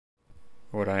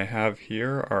What I have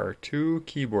here are two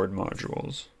keyboard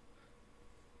modules.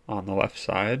 On the left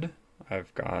side,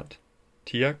 I've got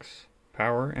TX,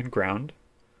 power, and ground.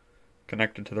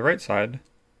 Connected to the right side,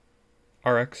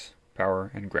 RX, power,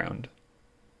 and ground.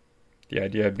 The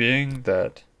idea being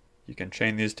that you can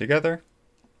chain these together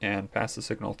and pass the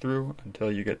signal through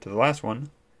until you get to the last one,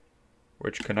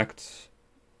 which connects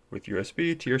with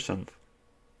USB to your synth.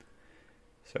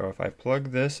 So if I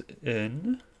plug this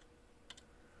in,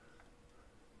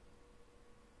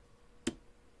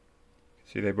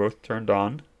 see they both turned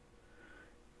on.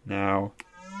 Now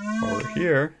over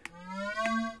here,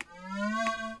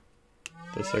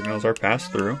 the signals are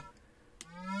passed through.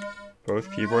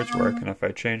 Both keyboards work, and if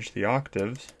I change the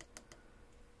octaves,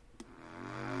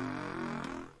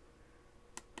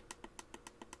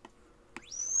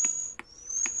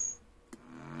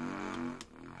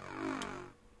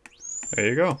 there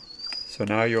you go. So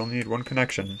now you'll need one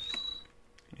connection,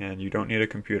 and you don't need a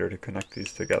computer to connect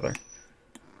these together.